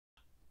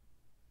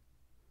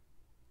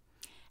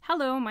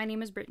Hello, my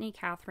name is Brittany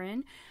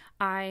Catherine.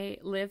 I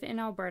live in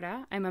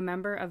Alberta. I'm a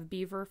member of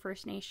Beaver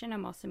First Nation.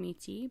 I'm also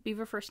Métis.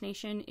 Beaver First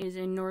Nation is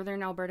in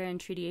northern Alberta and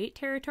Treaty 8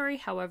 territory.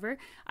 However,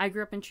 I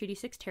grew up in Treaty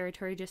 6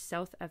 territory just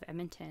south of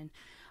Edmonton.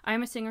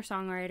 I'm a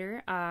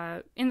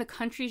singer-songwriter in the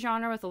country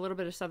genre with a little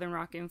bit of southern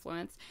rock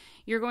influence.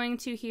 You're going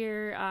to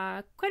hear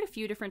quite a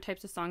few different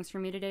types of songs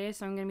from me today,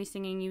 so I'm going to be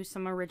singing you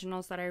some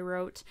originals that I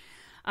wrote.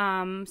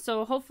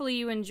 So hopefully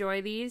you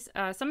enjoy these.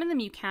 Some of them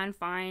you can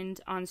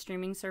find on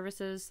streaming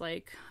services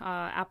like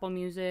Apple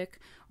Music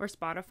or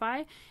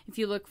Spotify. If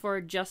you look for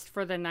Just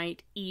for the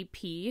Night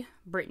EP,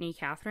 Brittany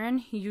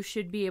Catherine, you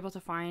should be able to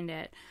find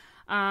it.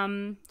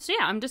 So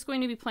yeah, I'm just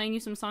going to be playing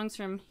you some songs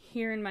from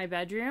here in my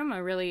bedroom,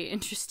 a really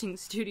interesting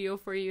studio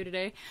for you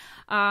today.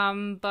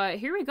 But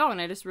here we go, and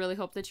I just really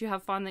hope that you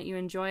have fun, that you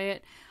enjoy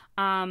it.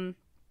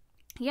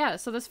 Yeah,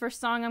 so this first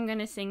song I'm going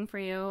to sing for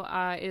you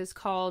is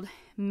called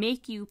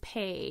Make You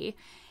Pay,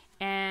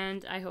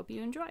 and I hope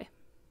you enjoy.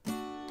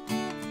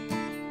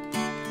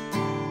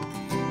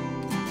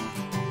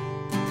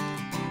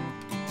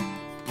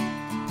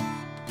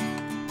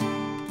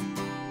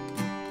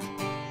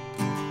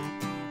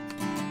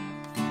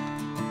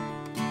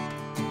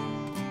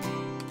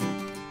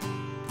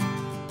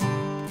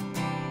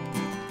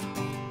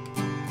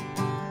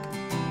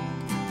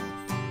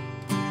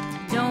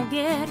 Don't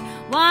get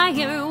why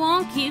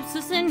everyone keeps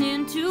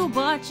listening to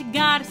what you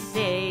gotta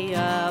say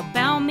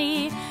about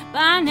me.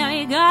 By now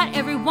you got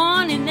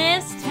everyone in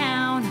this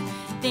town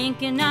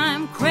thinking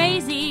I'm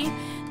crazy.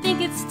 Think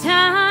it's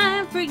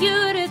time for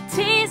you to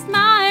taste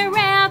my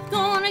wrath.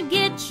 Gonna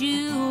get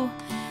you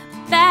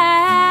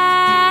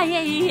back,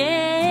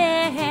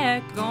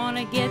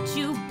 gonna get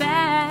you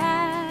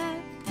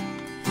back.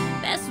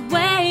 Best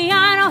way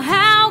I know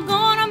how,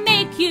 gonna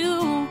make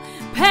you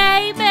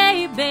pay,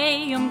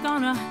 baby. I'm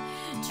gonna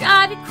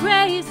drive you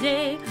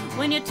crazy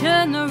when you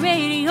turn the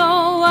radio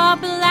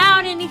up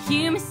loud and you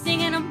hear me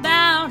singing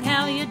about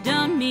how you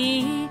done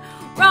me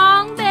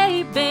wrong,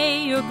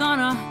 baby. You're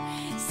gonna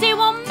say,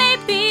 well,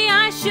 maybe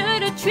I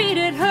should have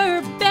treated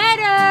her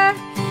better.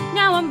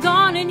 Now I'm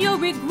gone and you'll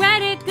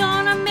regret it.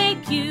 Gonna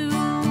make you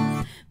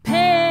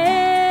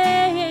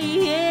pay,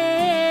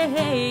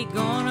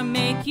 gonna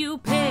make you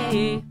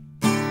pay.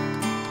 I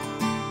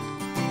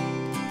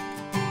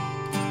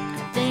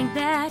think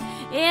that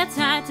it's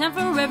high time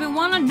for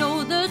everyone to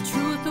know the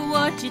truth of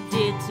what you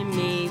did to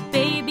me,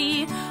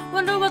 baby.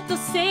 Wonder what they'll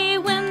say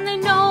when they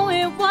know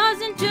it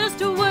wasn't just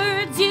the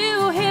words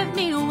you hit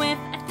me with.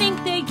 I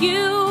think that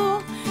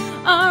you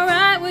are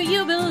right where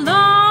you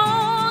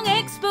belong,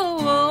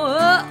 exposed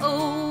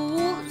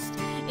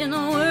in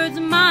the words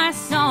of my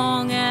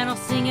song. And I'll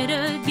sing it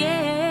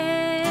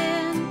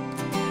again,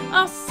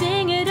 I'll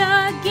sing it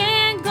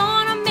again.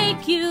 Gonna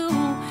make you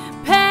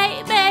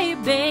pay,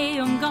 baby.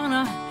 I'm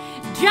gonna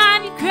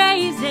drive you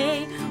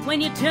crazy when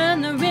you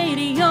turn the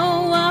radio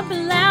up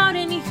loud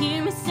and you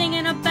hear me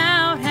singing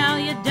about how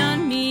you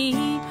done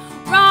me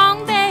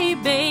wrong,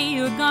 baby.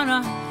 You're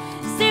gonna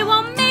say,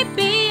 well,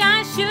 maybe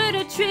I should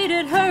have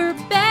treated her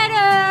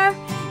better.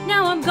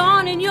 Now I'm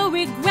gone and you'll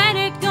regret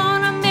it.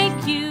 Gonna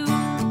make you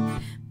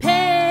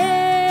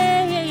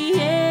pay,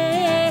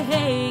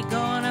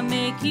 gonna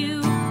make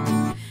you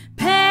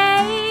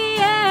pay,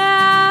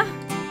 yeah.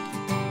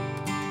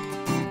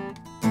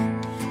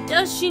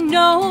 Does she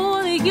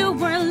know that you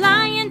were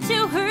lying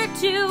to her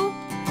too?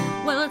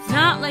 Well, it's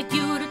not like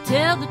you to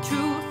tell the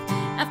truth.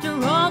 After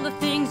all the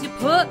things you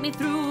put me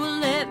through,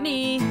 let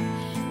me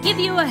give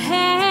you a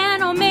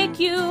hand. I'll make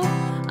you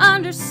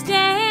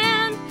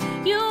understand.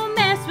 You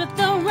messed with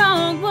the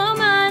wrong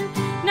woman.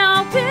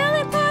 Now I'll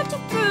really put you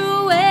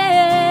through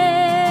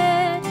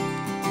it.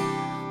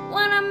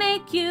 Wanna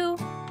make you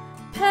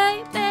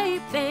pay,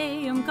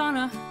 baby. I'm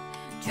gonna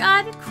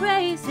drive you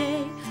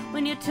crazy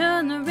when you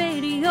turn the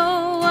radio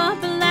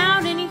up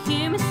loud and you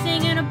hear me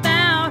singing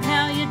about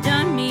how you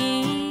done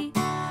me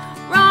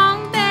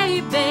wrong,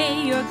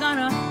 baby. You're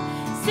gonna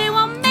say,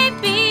 well,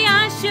 maybe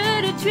I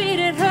should have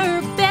treated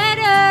her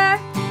better.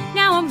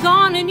 Now I'm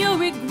gone and you'll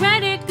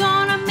regret it.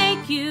 Gonna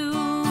make you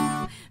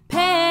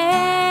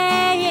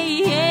pay,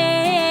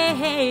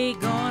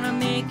 gonna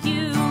make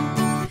you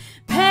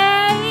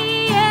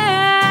pay,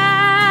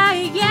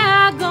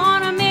 yeah,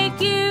 gonna make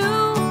you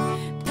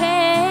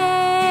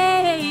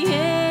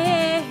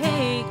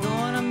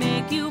gonna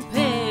make you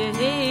pay.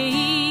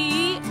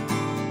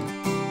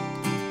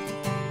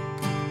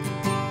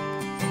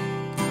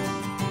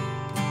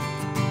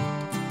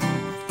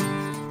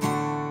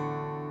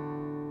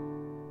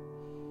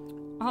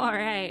 All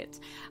right.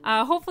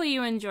 Hopefully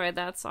you enjoyed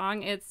that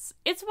song. It's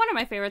one of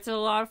my favorites. It's a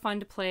lot of fun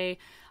to play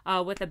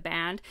with a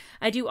band.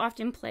 I do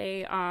often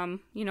play,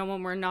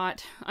 when we're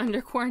not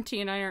under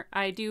quarantine.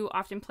 I do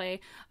often play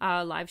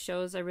live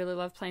shows. I really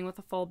love playing with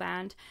a full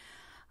band.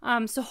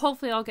 So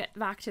hopefully I'll get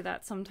back to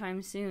that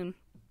sometime soon.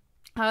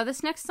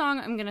 This next song,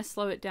 I'm going to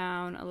slow it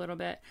down a little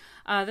bit.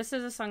 This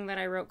is a song that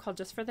I wrote called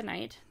Just for the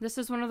Night. This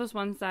is one of those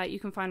ones that you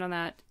can find on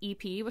that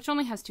EP, which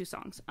only has 2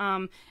 songs.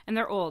 And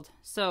they're old,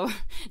 so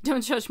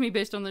don't judge me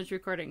based on those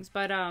recordings.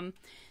 But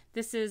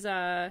this is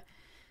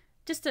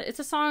it's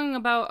a song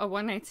about a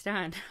one-night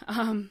stand.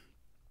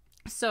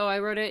 So I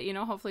wrote it,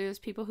 hopefully there's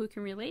people who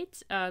can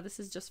relate. This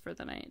is Just for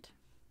the Night.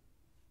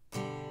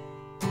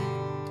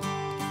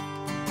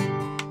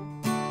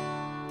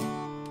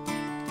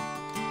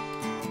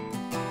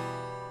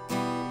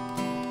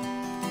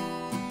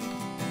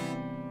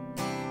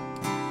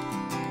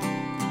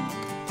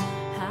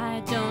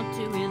 I don't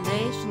do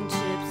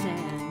relationships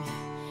and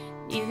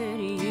neither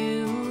do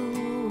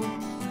you. So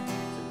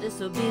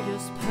this'll be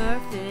just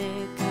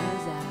perfect,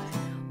 'cause I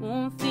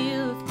won't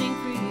feel a thing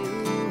for you.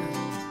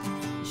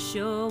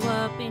 Show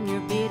up in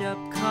your beat-up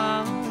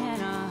car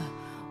and a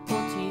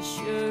old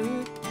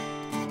t-shirt.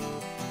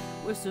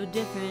 We're so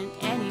different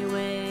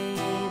anyway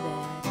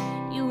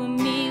that you and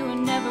me would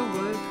never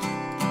work.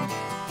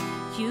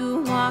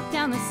 You walk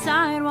down the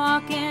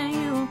sidewalk and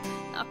you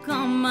knock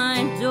on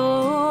my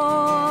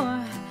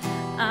door.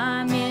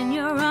 I'm in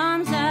your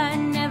arms, I'd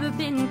never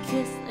been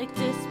kissed like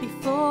this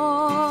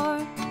before.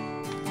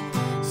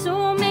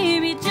 So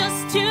maybe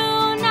just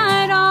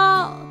tonight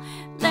I'll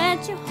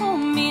let you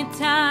hold me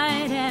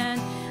tight, and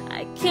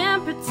I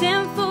can't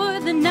pretend for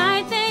the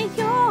night that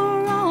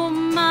you're all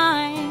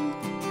mine.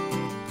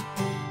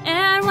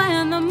 And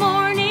when the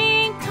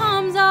morning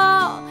comes,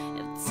 I'll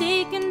have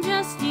taken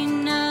just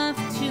enough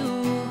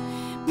to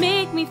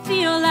make me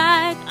feel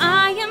like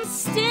I am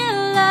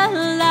still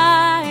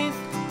alive.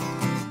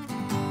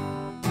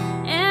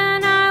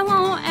 And I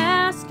won't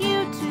ask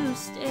you to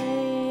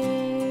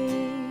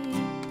stay.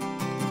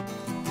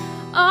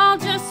 I'll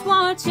just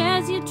watch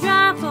as you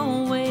drive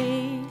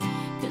away,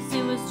 'cause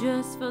it was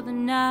just for the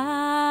night.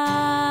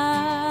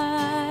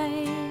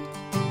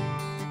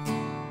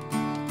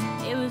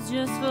 It was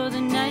just for the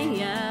night.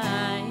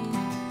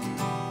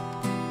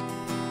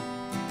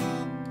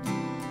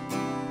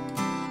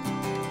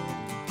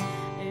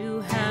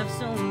 You have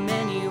so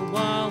many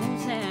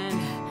walls and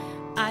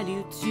I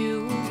do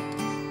too.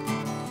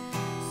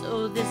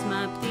 So this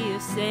might be a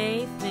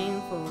safe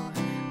thing for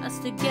us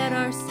to get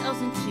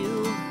ourselves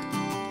into.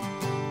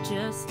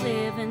 Just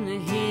live in the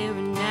here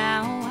and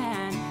now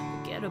and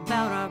forget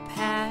about our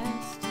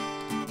past.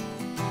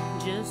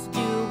 Just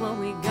do what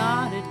we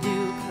gotta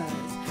do,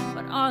 'cause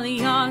what are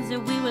the odds that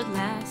we would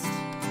last?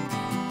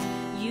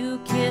 You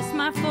kiss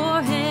my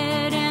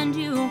forehead and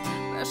you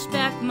brush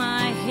back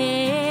my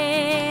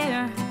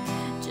hair.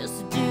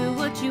 Just do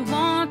what you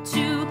want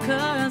to,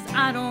 'cause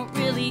I don't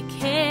really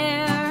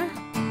care.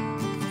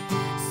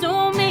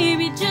 So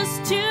maybe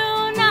just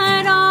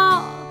tonight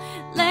I'll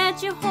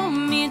let you hold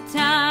me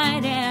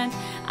tight, and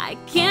I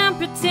can't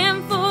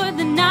pretend for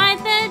the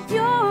night that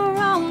you're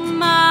all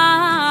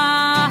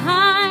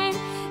mine.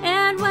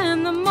 And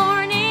when the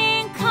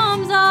morning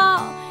comes,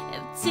 I'll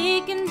have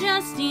taken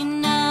just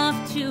enough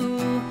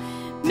to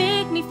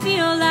make me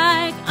feel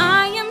like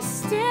I am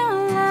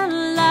still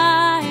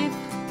alive.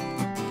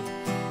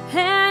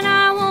 And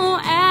I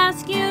won't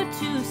ask you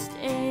to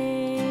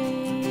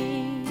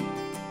stay.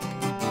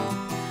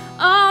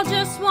 I'll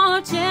just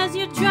watch as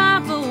you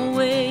drive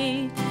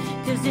away,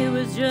 'cause it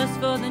was just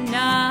for the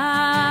night.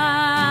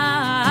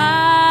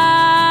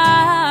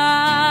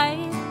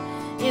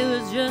 It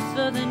was just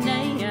for the night.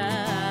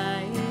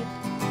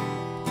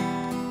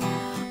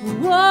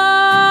 Whoa,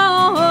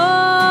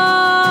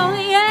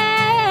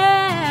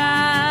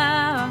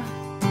 yeah.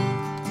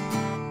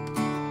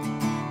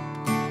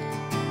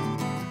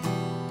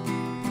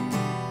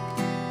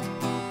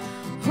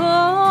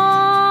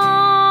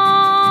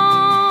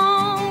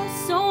 Oh,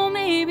 so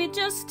maybe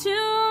just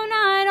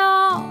tonight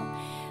I'll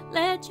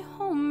let you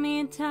hold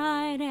me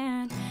tight,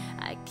 and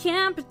I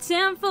can't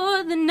pretend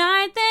for the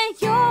night that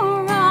you're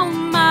all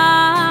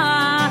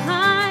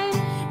mine.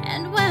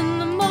 And when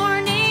the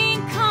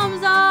morning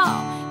comes,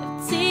 I'll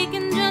have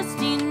taken just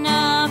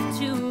enough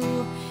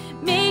to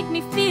make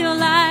me feel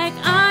like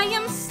I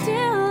am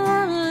still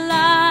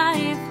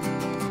alive.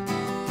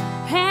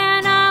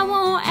 And I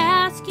won't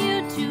ask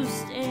you to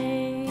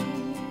stay.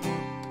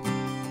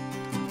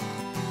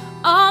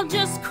 I'll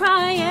just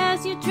cry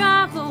as you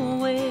drive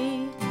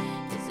away,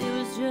 'cause it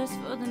was just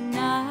for the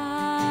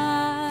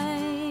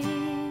night.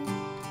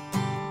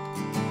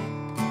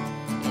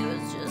 It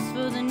was just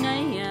for the night.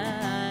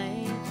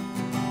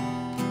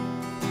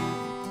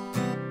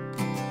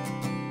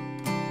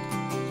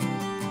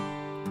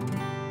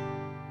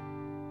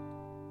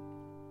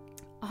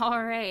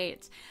 All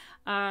right.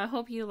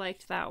 Hope you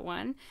liked that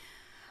one.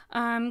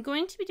 I'm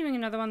going to be doing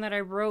another one that I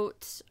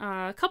wrote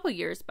a couple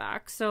years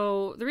back.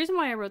 So the reason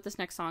why I wrote this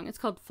next song, it's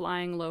called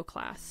Flying Low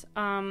Class.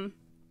 I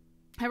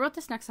wrote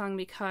this next song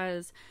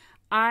because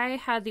I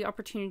had the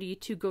opportunity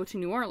to go to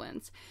New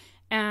Orleans,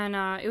 and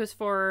it was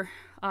for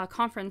a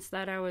conference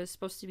that I was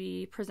supposed to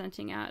be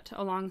presenting at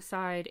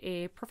alongside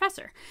a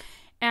professor.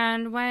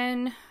 And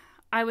when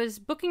I was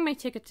booking my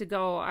ticket to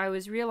go, I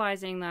was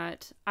realizing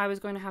that I was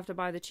going to have to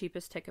buy the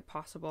cheapest ticket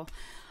possible.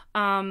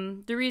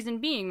 The reason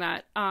being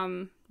that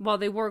while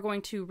they were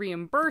going to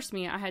reimburse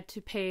me, I had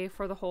to pay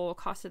for the whole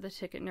cost of the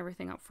ticket and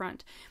everything up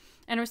front.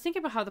 And I was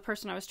thinking about how the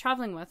person I was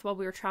traveling with, while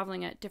we were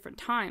traveling at different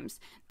times,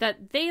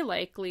 that they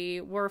likely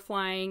were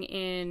flying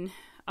in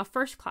a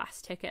first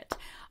class ticket,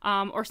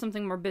 or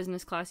something more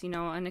business class, you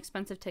know, an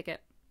expensive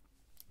ticket.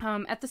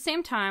 At the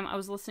same time, I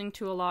was listening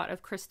to a lot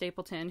of Chris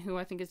Stapleton, who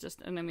I think is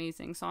just an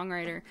amazing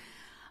songwriter.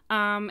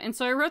 And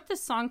so I wrote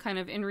this song kind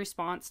of in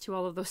response to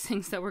all of those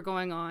things that were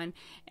going on.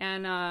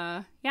 And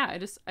yeah,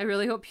 I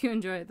really hope you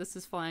enjoy it. This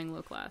is Flying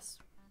Low Class.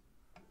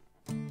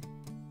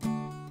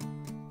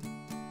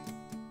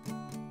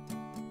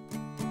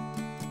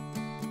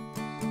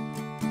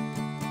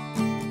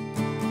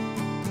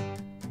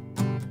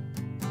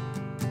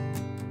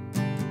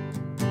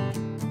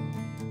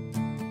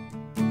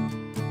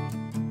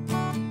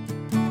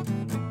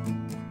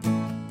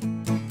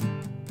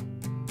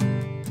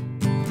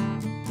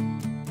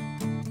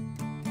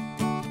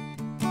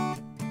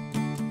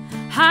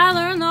 I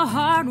learned the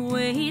hard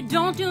way,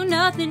 don't do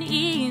nothing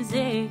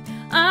easy.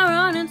 I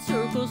run in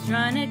circles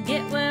trying to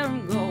get where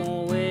I'm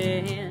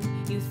going.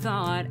 You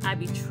thought I'd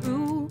be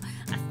true,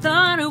 I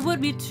thought it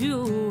would be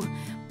too,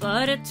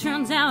 but it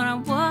turns out I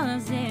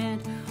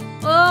wasn't.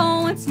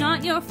 Oh, it's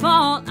not your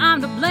fault,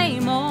 I'm to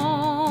blame.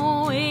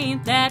 Oh,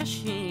 ain't that a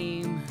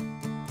shame?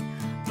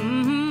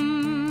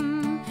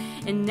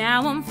 And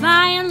now I'm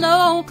flying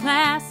low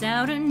class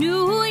out of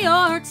New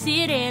York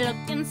City,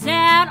 looking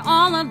sad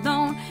all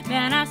alone.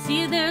 Man, I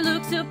see their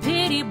looks of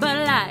pity,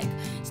 but like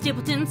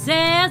Stapleton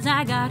says,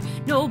 I got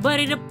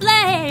nobody to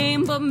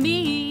blame but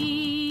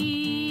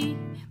me.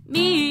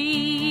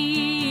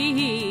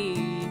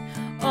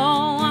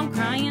 Oh, I'm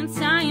crying,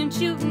 sighing,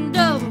 shooting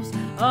doubles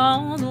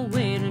all the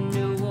way to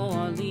New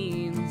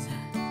Orleans.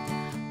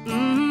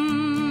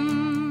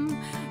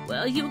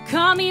 Well, you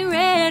caught me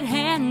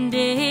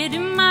red-handed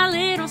in my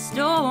little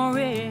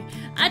story.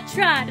 I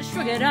tried to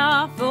shrug it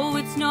off, oh,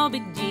 it's no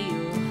big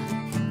deal.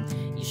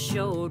 You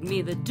showed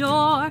me the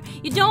door,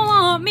 you don't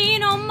want me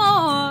no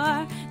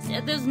more.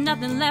 Said there's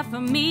nothing left for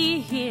me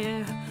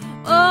here.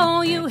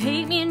 Oh, you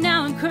hate me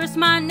now and curse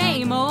my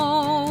name.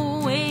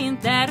 Oh,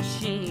 ain't that a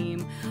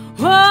shame?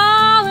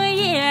 Oh,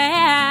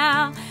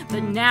 yeah.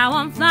 But now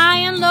I'm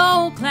flying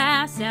low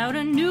class out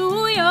of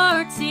New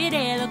York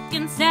City,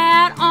 looking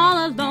sad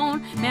all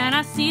alone. Man,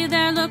 I see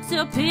their looks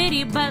of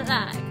pity, but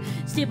like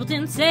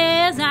Stapleton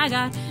says, I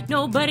got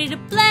nobody to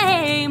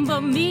blame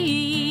but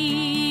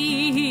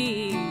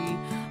me.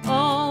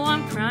 Oh,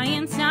 I'm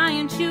crying,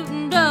 sighing,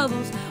 shooting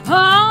doubles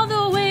all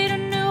the way to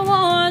New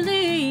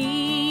Orleans.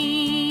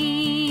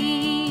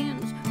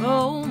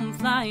 Oh, I'm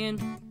flying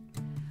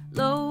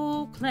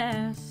low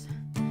class.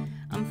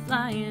 I'm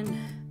flying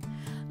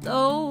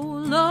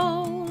low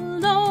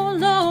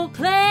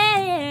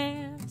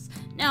class.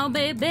 Now,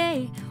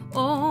 baby,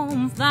 oh,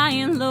 I'm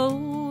flying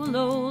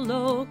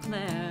low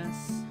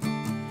class.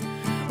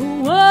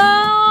 Whoa,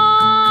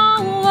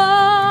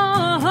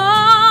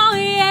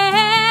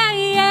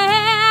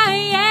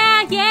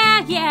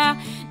 yeah.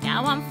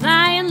 Now I'm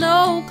flying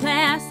low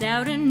class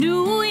out of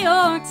New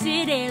York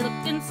City,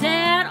 looking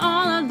sad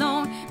all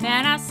alone.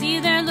 Man, I see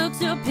their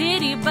looks of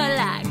pity, but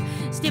like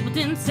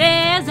Stapleton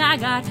says, I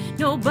got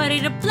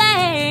nobody to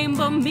blame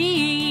but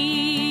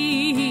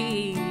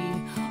me.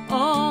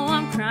 Oh,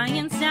 I'm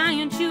crying,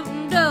 sighing,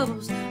 shooting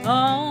doubles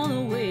all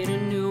the way to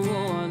New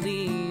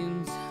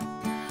Orleans.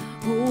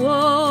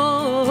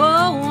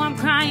 Whoa, I'm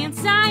crying,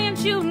 sighing,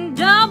 shooting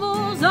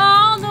doubles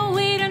all the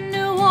way to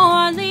New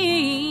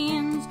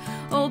Orleans.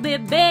 Oh,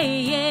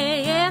 baby,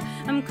 yeah.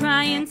 I'm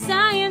crying,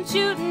 sighing,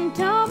 shooting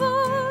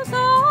doubles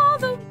all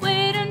the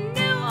way to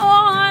New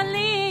Orleans.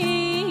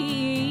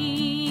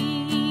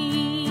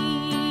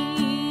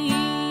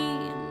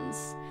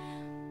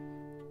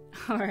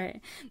 All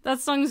right, that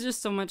song is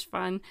just so much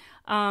fun.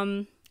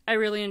 I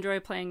really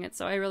enjoy playing it,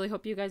 so I really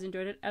hope you guys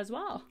enjoyed it as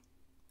well.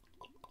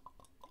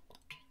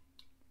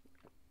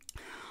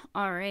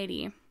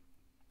 Alrighty,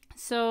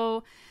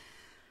 so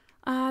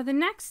the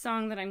next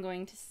song that I'm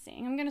going to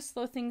sing, I'm going to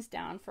slow things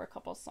down for a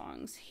couple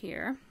songs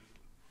here.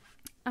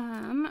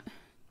 Pardon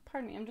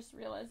me, I'm just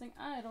realizing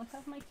I don't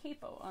have my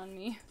capo on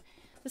me.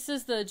 This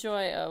is the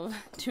joy of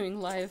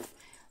doing live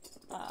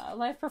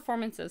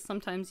performances.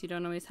 Sometimes you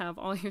don't always have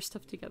all your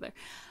stuff together.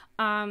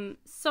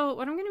 So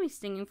what I'm going to be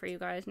singing for you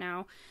guys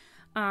now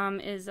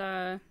is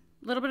a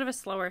little bit of a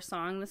slower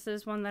song. This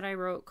is one that I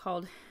wrote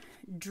called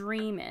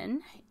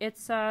Dreamin'.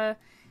 It's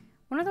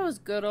one of those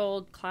good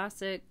old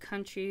classic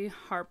country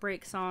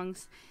heartbreak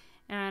songs,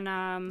 and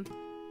I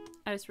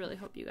just really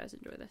hope you guys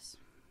enjoy this.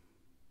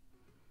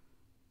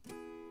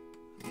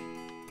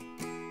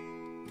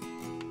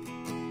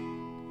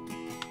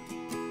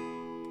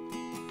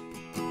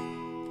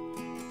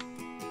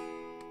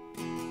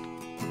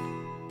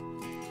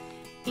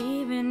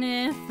 Even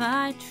if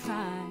I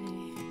try,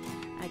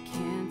 I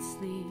can't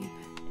sleep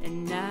at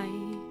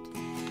night.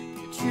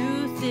 The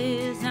truth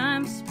is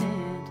I'm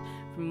spent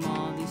from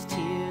all these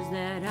tears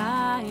that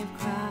I have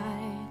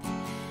cried.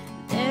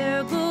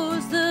 There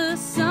goes the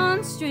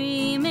sun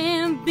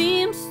streaming,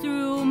 beams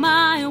through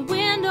my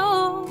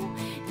window,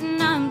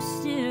 and I'm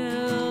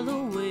still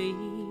awake.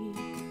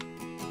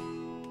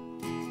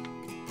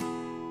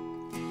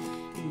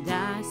 And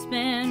I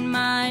spend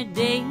my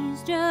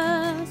days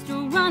just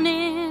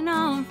running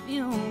on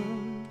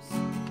fumes.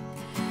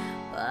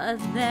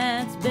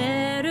 that's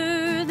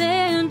better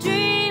than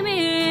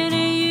dreaming of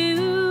you.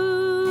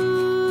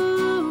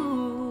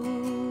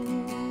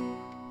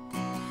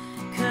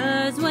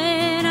 'Cause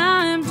when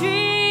I'm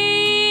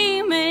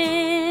dreaming,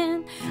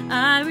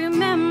 I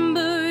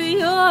remember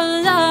your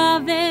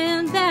love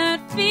and that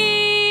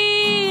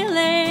feeling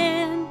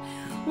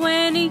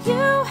when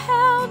you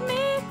held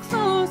me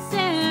close,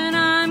 and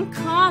I'm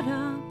caught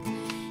up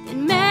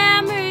in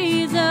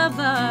memories of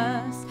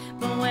us.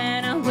 But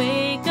when I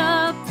wake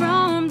up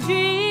from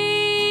dreaming,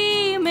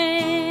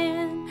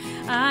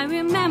 I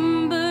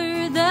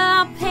remember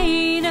the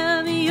pain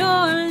of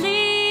your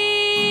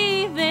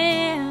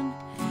leaving,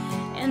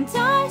 and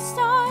I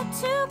start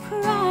to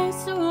cry,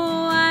 so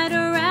I'd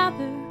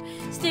rather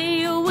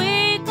stay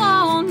awake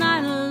all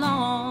night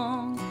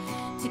long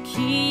to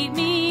keep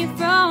me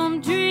from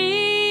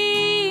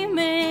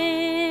dreaming.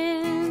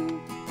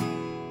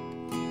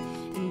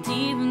 And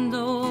even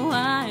though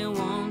I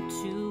want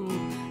to,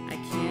 I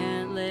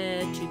can't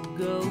let you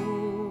go.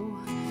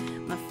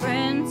 My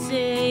friends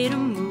say to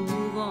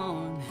move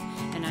on,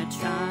 and I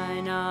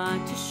try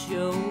not to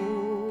show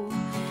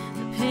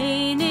the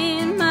pain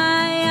in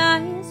my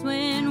eyes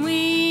when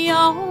we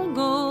all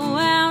go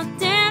out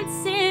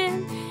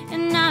dancing,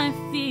 and I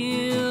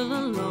feel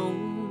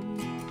alone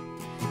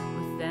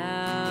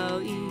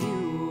without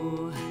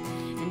you.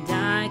 And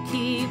I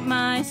keep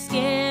my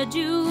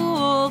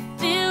schedule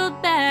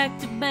filled back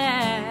to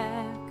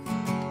back,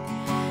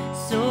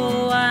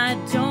 so I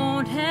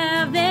don't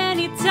have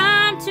any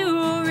time to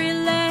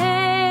relax.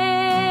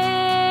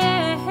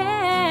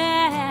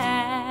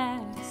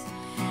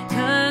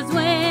 'Cause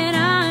when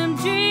I'm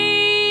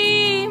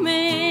dreaming,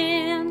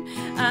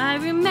 I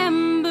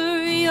remember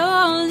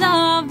your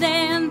love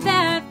and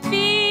that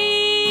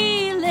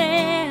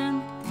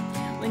feeling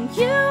when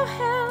you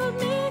held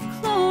me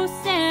close,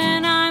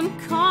 and I'm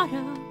caught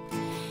up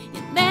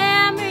in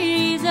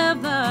memories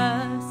of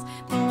us.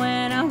 But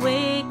when I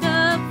wake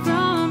up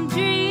from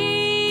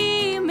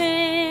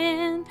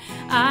dreaming,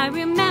 I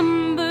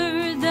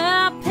remember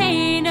the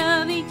pain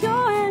of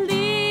your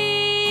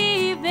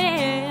leaving,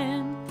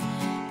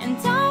 and I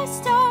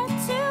start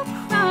to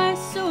cry,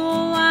 so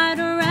I'd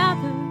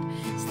rather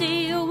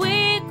stay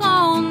awake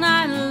all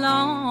night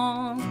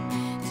long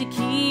to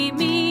keep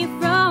me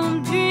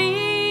from dreaming.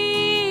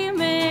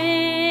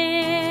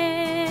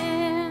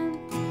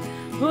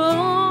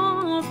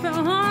 Oh,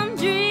 from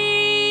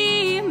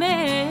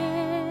dreaming.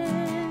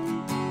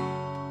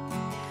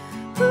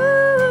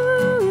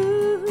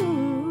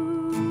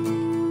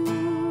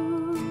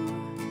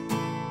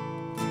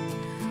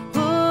 Oh,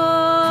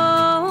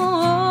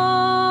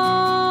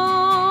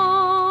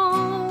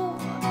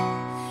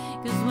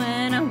 'cause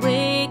when I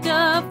wake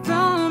up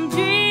from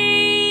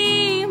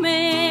dreaming,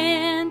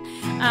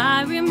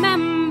 I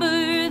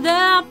remember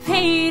the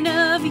pain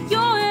of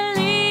your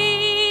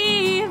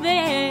leaving,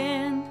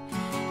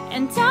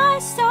 and I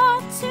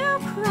start to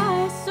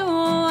cry, so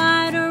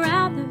I'd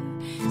rather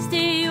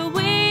stay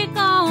awake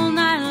all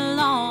night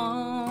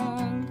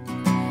long.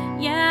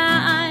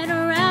 Yeah, I'd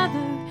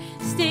rather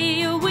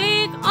stay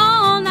awake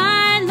all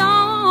night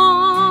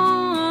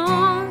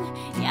long.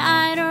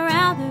 Yeah, I'd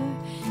rather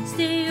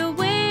stay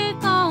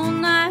awake all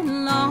night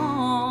long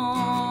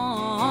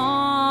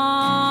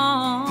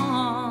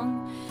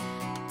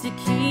to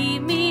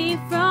keep me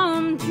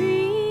from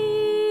dreaming.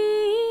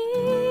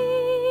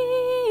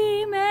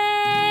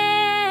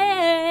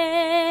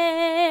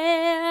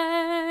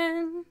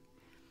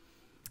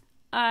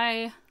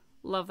 I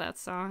love that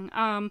song.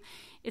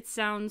 It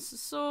sounds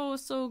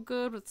so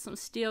good with some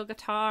steel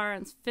guitar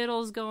and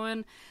fiddles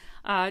going.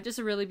 Just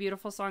a really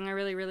beautiful song. I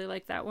really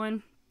like that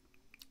one.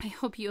 I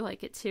hope you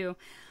like it too.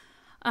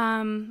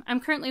 I'm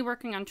currently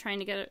working on trying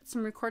to get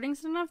some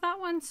recordings done of that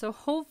one, so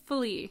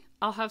hopefully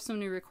I'll have some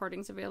new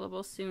recordings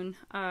available soon.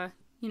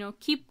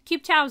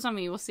 Keep tabs on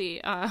me. We'll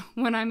see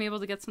when I'm able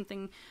to get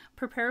something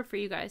prepared for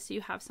you guys, so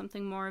you have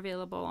something more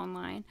available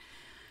online.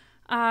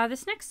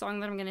 This next song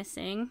that I'm going to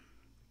sing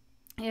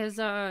is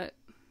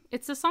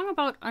it's a song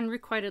about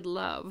unrequited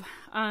love,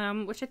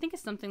 which I think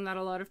is something that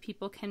a lot of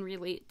people can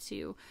relate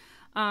to.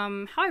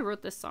 How I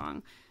wrote this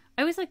song.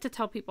 I always like to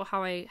tell people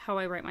how I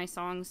write my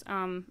songs.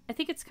 I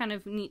think it's kind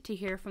of neat to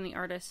hear from the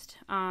artist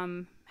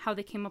how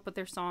they came up with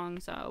their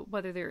songs,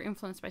 whether they're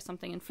influenced by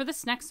something. And for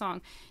this next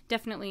song,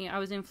 definitely I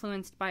was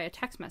influenced by a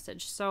text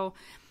message. So,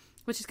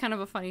 which is kind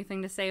of a funny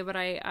thing to say, but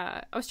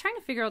I was trying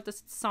to figure out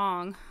this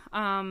song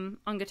on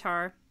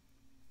guitar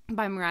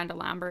by Miranda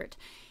Lambert.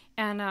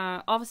 And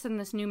all of a sudden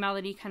this new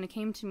melody kind of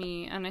came to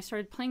me, and I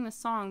started playing this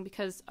song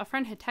because a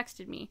friend had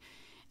texted me,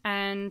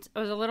 and I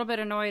was a little bit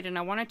annoyed, and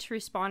I wanted to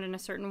respond in a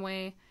certain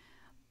way,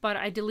 but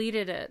I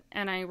deleted it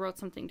and I wrote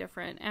something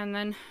different. And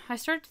then I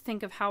started to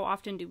think of how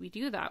often do we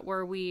do that,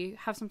 where we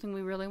have something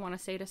we really want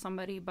to say to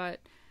somebody, but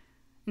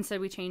instead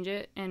we change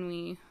it and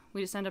we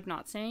just end up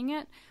not saying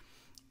it.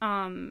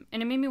 And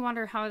it made me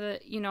wonder how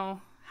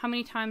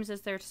many times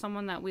is there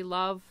someone that we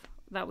love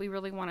that we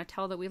really want to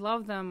tell that we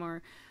love them,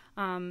 or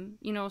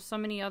so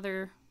many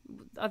other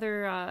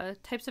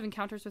types of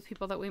encounters with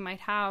people that we might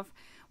have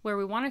where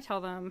we want to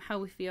tell them how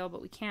we feel,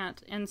 but we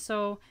can't. And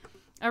so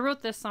I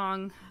wrote this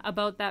song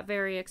about that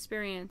very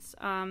experience.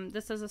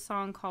 This is a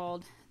song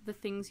called The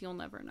Things You'll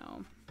Never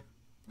Know.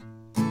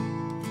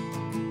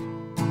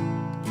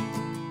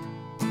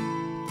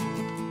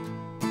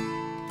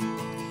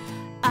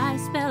 I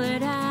spell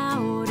it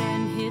out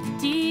and hit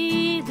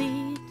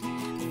delete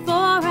before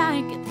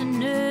I get the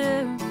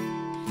nerve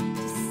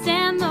to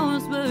send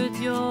those words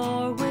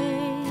your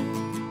way.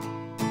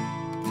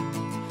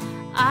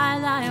 I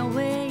lie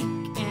awake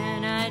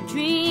and I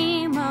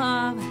dream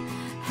of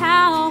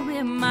how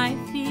it might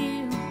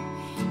feel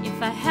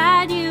if I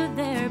had you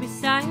there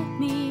beside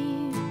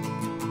me.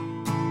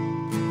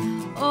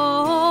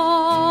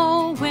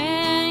 Oh,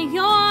 when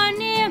you're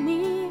near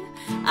me,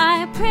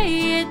 I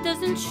pray it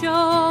doesn't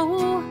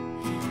show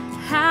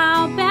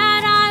how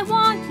bad I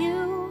want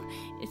you.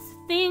 It's the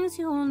things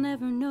you'll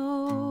never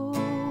know.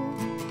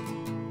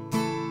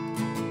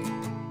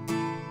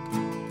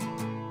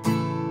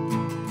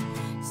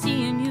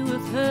 Seeing you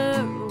with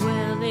her,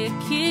 well, it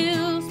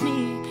kills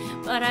me,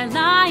 but I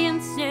lie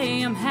and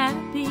say I'm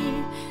happy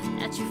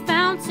that you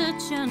found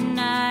such a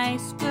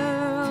nice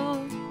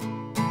girl.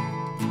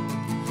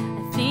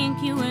 I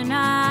think you and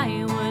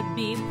I would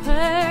be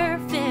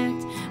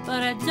perfect,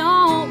 but I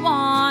don't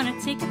want to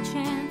take a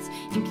chance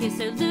in case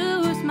I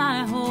lose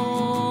my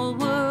whole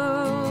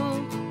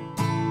world.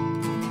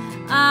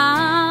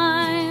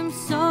 I'm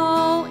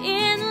so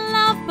in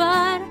love,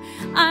 but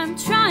I'm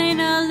trying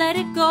to let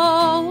it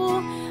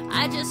go.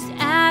 I just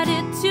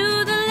added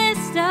to the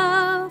list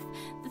of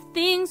the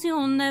things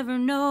you'll never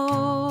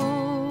know.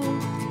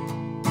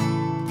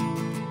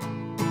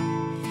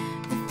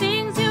 The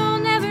things you'll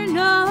never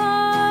know.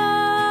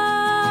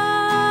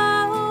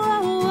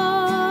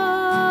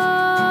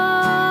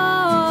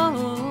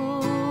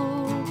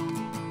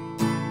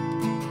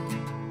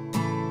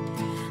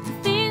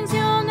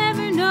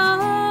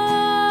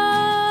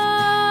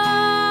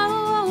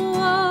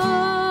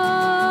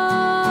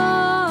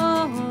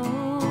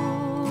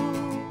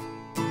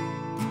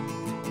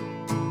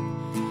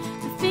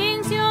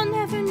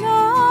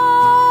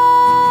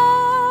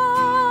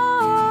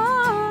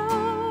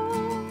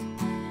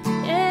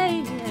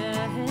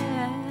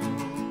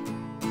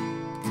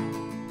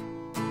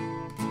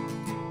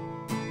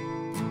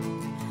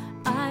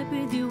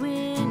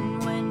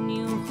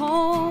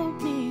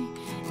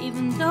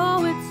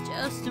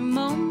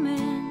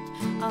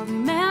 I'll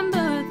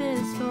remember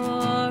this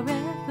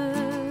forever.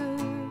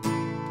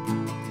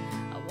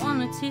 I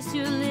wanna taste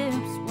your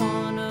lips,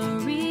 wanna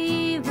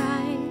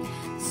rewrite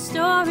the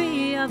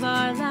story of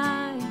our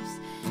lives,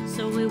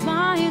 so we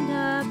wind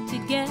up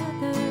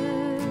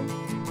together.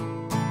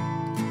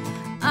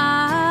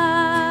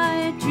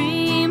 I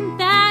dream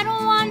that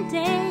one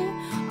day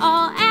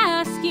I'll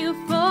ask you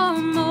for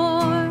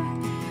more,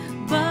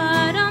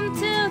 but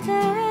until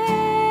then,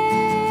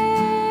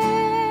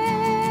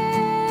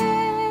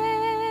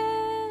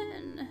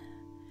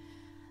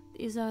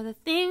 these are the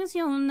things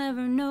you'll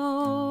never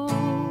know.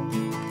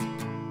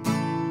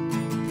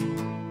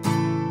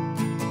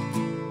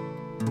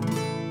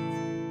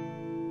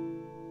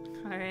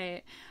 All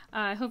right.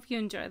 I hope you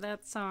enjoyed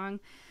that song.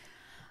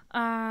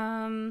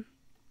 I'm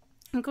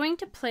going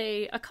to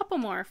play a couple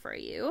more for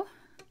you.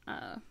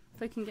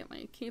 If I can get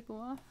my cable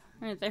off.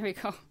 All right, there we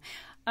go.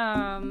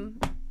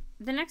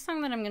 The next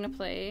song that I'm going to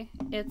play,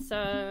 it's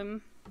a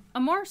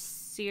more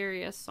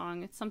serious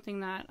song. It's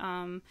something that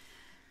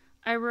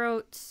I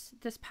wrote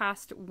this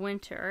past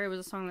winter. It was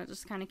a song that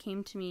just kind of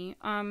came to me.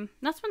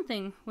 That's one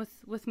thing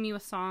with me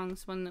with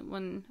songs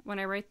when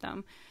I write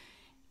them.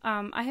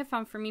 I have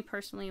found for me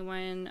personally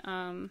when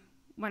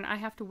I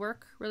have to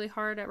work really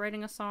hard at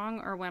writing a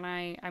song, or when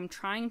I'm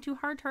trying too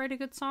hard to write a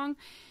good song,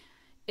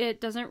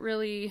 it doesn't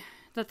really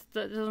that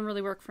doesn't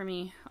really work for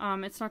me.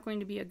 It's not going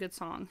to be a good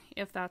song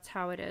if that's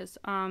how it is.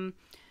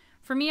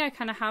 For me, I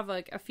kind of have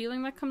like a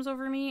feeling that comes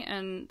over me,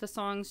 and the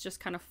songs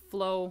just kind of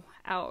flow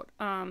out.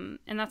 And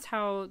that's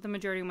how the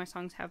majority of my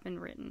songs have been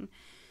written.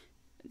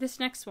 This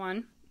next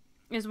one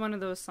is one of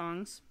those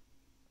songs.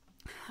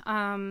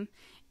 And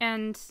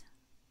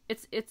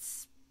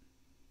it's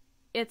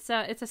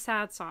a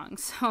sad song.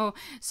 So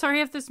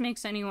sorry if this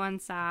makes anyone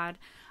sad.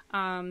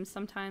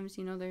 Sometimes,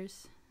 you know,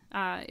 there's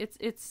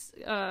it's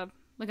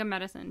like a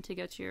medicine to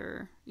get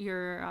your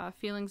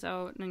feelings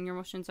out and your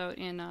emotions out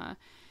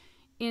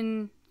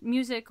in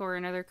music or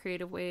in other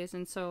creative ways.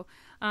 And so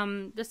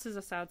this is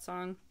a sad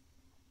song.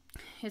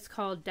 It's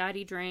called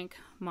Daddy Drank,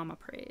 Mama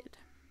Prayed.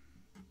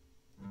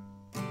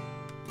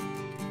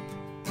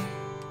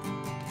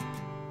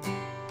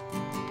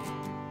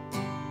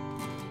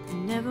 It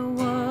never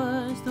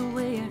was the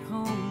way at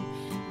home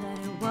that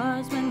it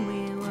was when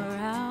we were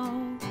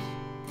out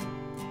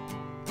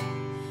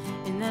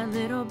in that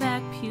little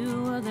back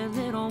pew of that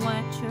little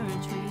white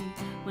church we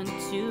went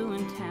to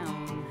in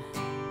town.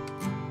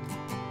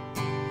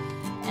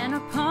 And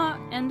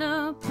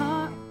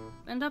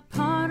a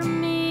part of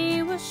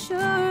me was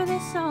sure they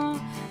saw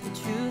the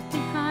truth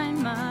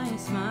behind my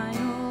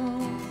smile,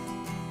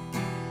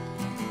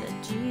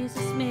 that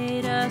Jesus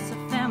made us a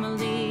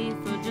family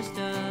for just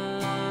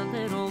a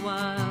little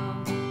while.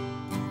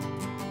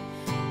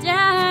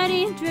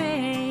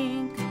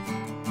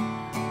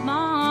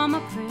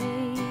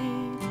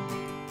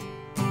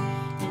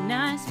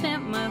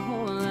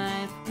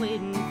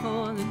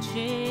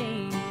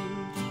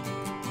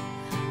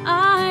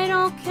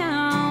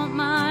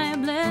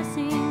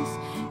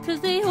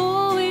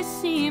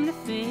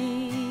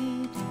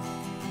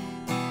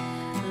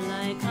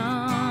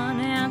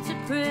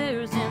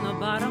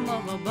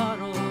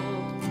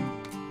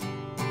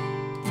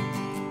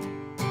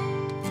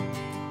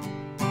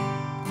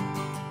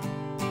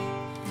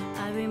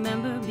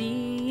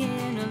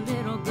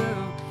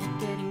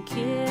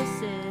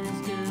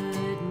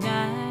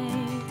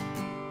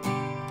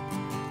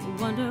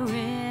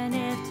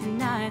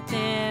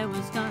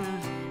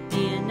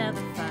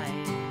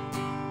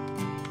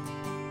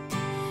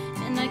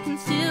 And I can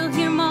still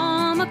hear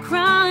Mama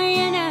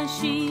crying as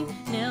she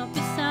knelt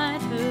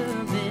beside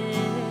her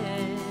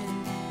bed,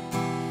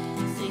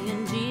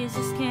 singing,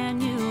 Jesus, can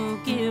you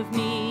give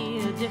me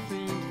a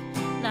different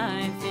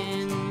life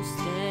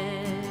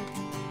instead?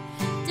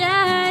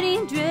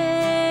 Daddy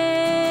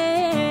drank,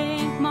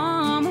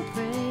 Mama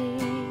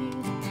prayed,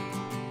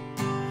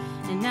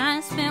 and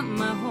I spent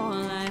my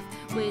whole life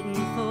waiting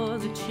for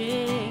the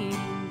change.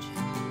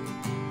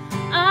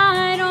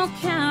 I don't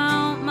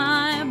count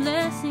my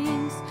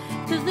blessings,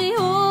 'cause they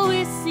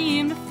always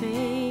seem to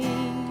fade,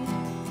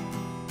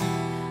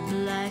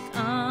 like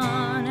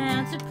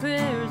unanswered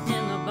prayers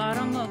in the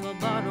bottom of a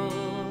bottle.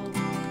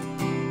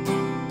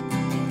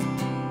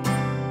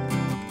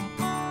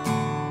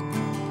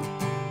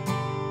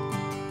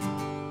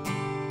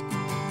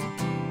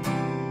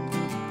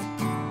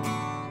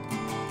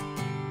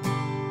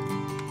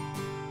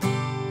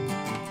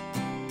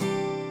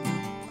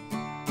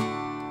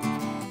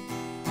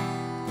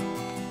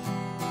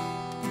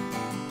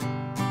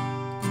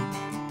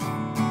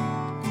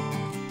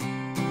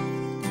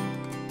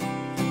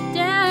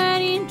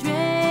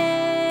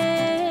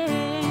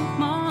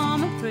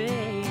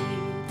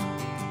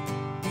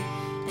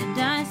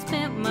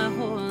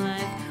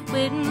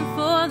 Waiting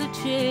for the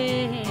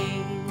change.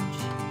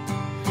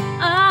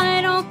 I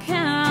don't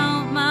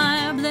count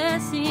my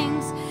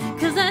blessings,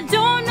 'cause I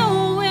don't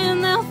know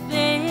when they'll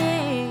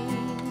fade,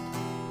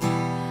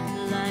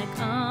 like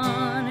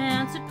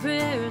unanswered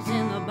prayers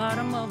in the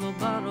bottom of a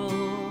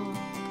bottle,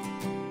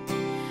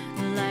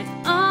 like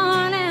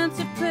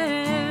unanswered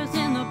prayers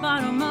in the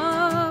bottom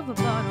of a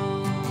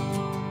bottle.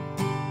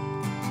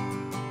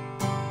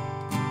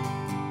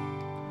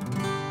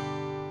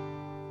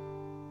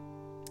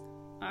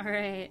 All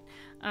right.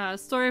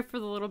 Sorry for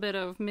the little bit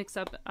of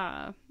mix-up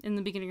in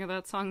the beginning of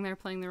that song there,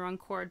 playing the wrong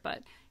chord,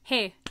 but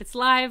hey, it's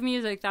live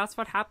music. That's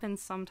what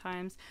happens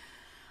sometimes.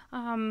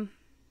 That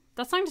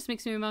song just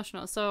makes me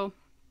emotional, so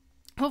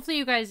hopefully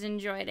you guys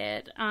enjoyed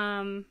it.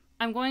 I'm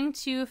going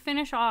to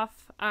finish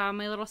off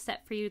my little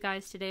set for you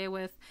guys today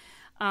with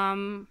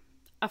a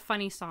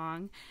funny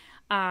song.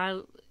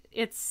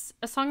 It's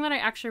a song that I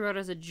actually wrote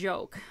as a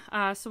joke.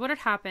 So what had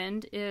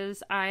happened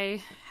is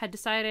I had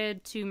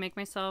decided to make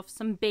myself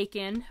some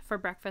bacon for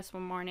breakfast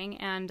one morning,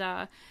 and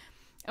I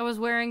was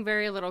wearing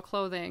very little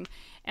clothing,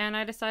 and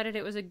I decided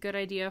it was a good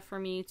idea for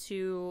me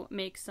to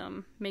make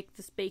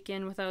this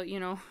bacon without,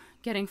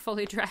 getting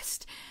fully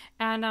dressed.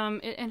 And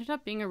it ended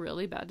up being a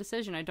really bad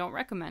decision. I don't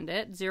recommend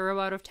it. 0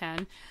 out of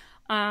 10.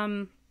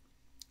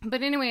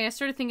 But anyway, I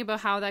started thinking about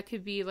how that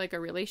could be like a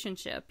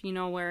relationship,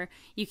 where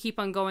you keep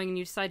on going and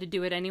you decide to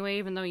do it anyway,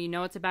 even though you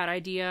know it's a bad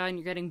idea and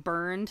you're getting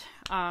burned.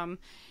 And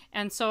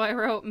so I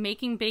wrote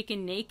Making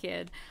Bacon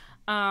Naked.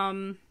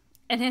 And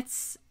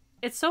it's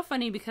so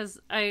funny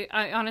because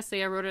I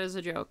honestly, I wrote it as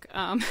a joke.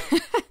 And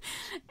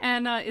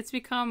it's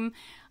become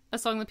a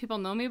song that people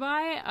know me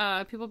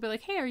by. People be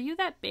like, hey, are you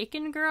that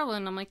bacon girl?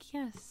 And I'm like,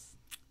 yes.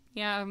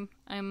 Yeah,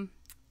 I'm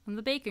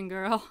the bacon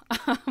girl.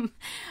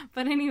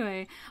 But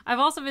anyway, I've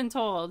also been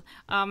told,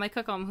 my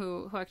cook-om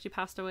who actually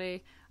passed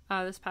away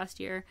this past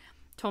year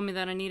told me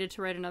that I needed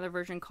to write another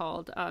version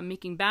called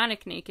Making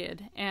Bannock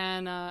Naked,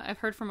 and I've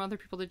heard from other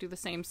people to do the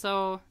same,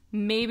 so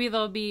maybe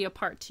there'll be a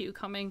part 2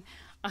 coming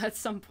at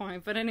some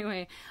point. But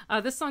anyway,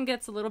 this song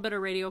gets a little bit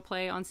of radio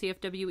play on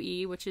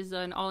CFWE, which is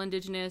an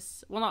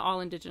all-Indigenous, well, not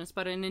all-Indigenous,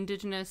 but an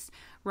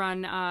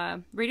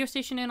Indigenous-run radio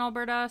station in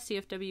Alberta.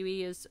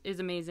 CFWE is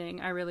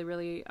amazing. I really,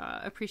 really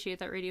appreciate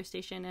that radio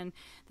station and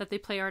that they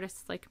play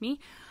artists like me.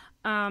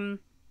 And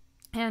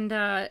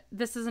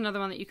this is another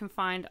one that you can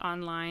find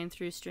online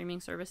through streaming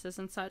services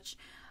and such.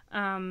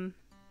 Yeah,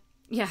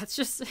 it's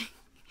just...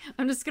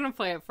 I'm just going to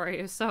play it for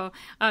you. So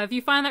if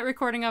you find that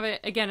recording of it,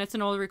 again, it's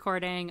an old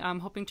recording.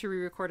 I'm hoping to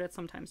re-record it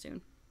sometime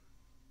soon.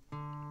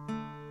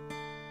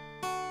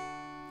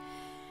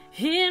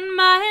 In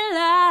my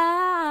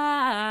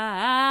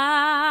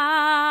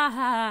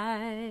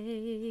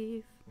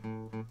life,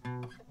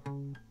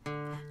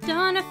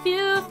 done a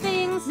few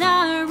things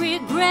I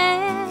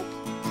regret,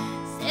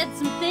 said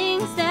some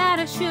things that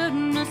I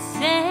shouldn't have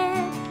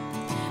said,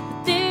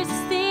 but there's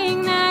this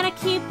thing that I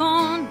keep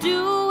on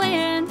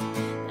doing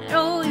that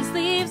always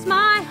leaves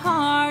my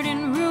heart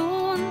in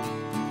ruin.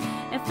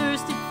 At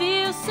first it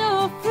feels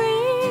so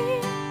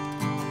free,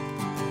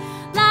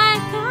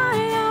 like I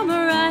am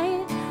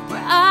right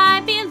where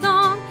I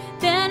belong.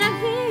 Then I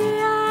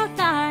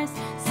realize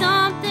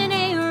something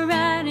ain't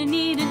right, I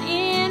need an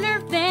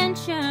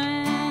intervention.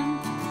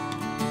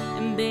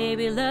 And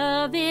baby,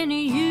 loving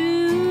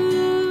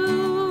you's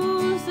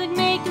like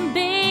making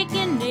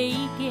bacon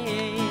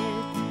naked.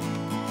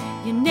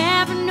 You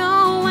never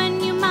know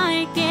when you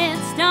might get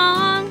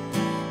stung,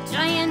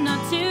 trying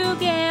not to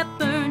get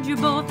burned. You're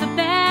both a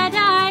bad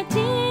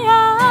idea.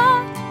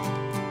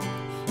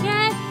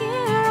 Yeah,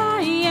 here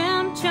I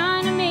am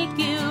trying to make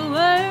it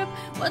work.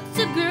 What's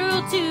a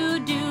girl to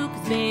do?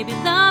 'Cause baby,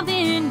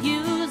 loving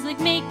you's like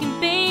making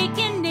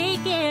bacon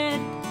naked.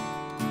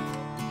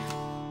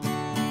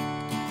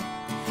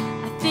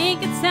 I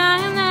think it's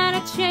time that I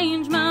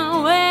change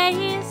my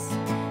ways.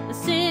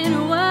 Listen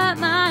to what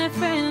my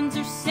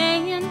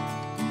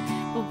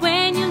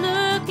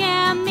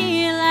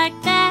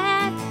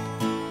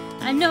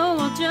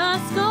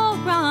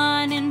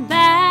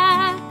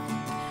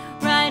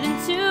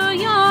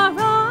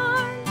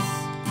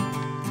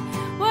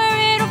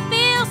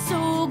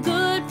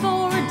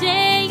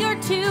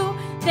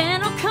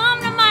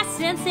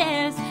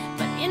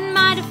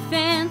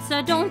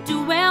I don't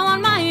do well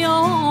on my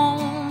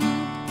own.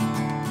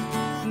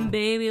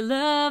 Baby,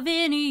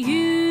 loving you's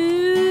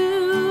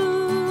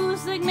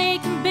like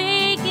making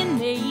bacon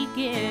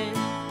naked.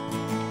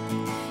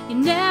 You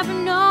never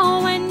know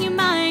when you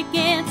might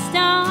get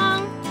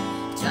stung.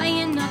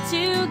 Trying not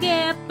to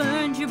get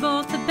burned, you're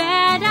both a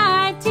bad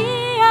idea.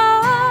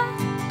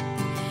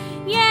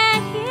 Yeah,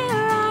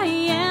 here I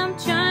am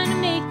trying to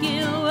make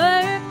it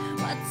work.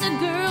 What's a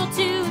girl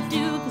to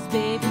do? 'Cause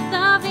baby,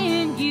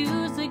 loving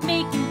you's like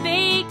making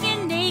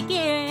bacon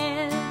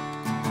naked.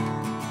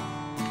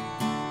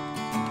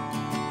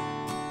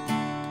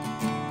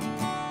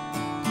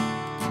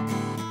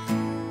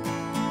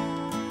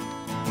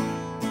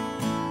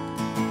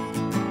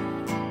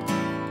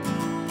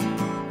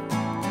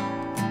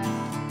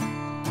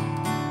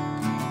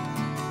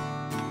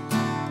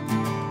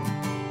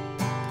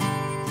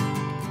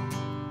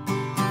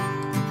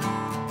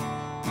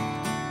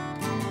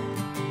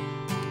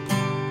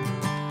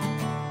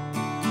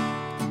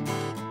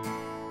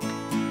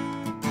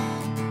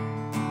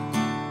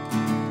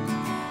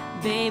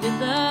 Baby,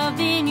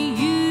 loving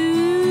you's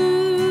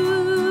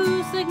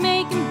like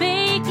making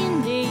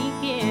bacon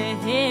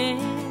naked.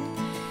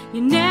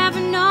 You never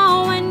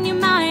know when you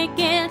might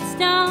get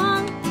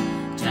stung.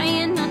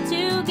 Trying not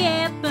to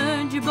get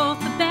burned, you're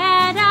both a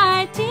bad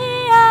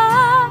idea.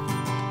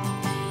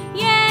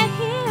 Yeah,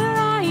 here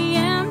I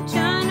am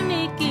trying to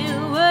make it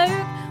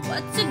work.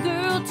 What's a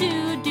girl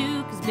to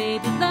do? 'Cause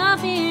baby,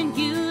 loving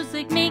you's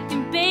like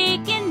making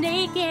bacon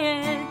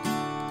naked.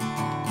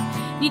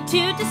 Need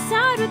to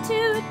decide what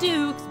to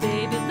do, 'cause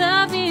baby,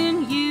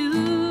 loving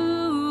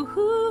you,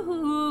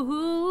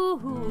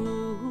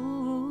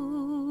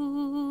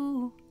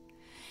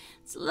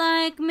 it's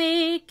like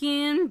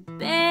making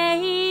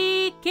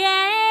bacon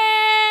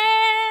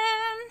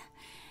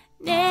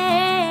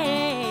naked.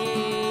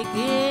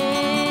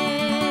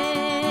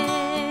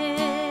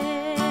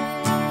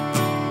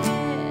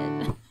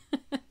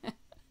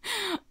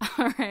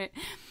 All right.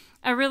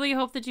 I really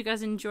hope that you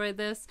guys enjoyed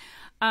this,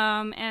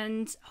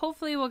 and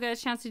hopefully we'll get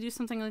a chance to do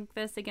something like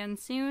this again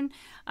soon.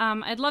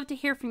 I'd love to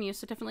hear from you,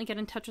 so definitely get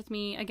in touch with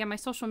me. Again, my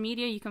social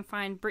media, you can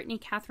find Brittany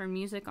Catherine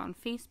Music on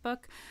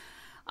Facebook.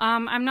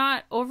 I'm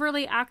not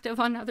overly active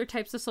on other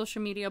types of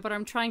social media, but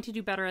I'm trying to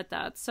do better at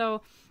that.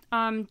 So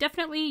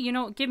definitely, you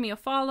know, give me a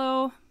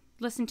follow,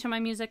 listen to my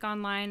music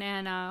online,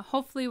 and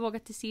hopefully we'll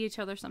get to see each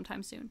other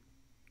sometime soon.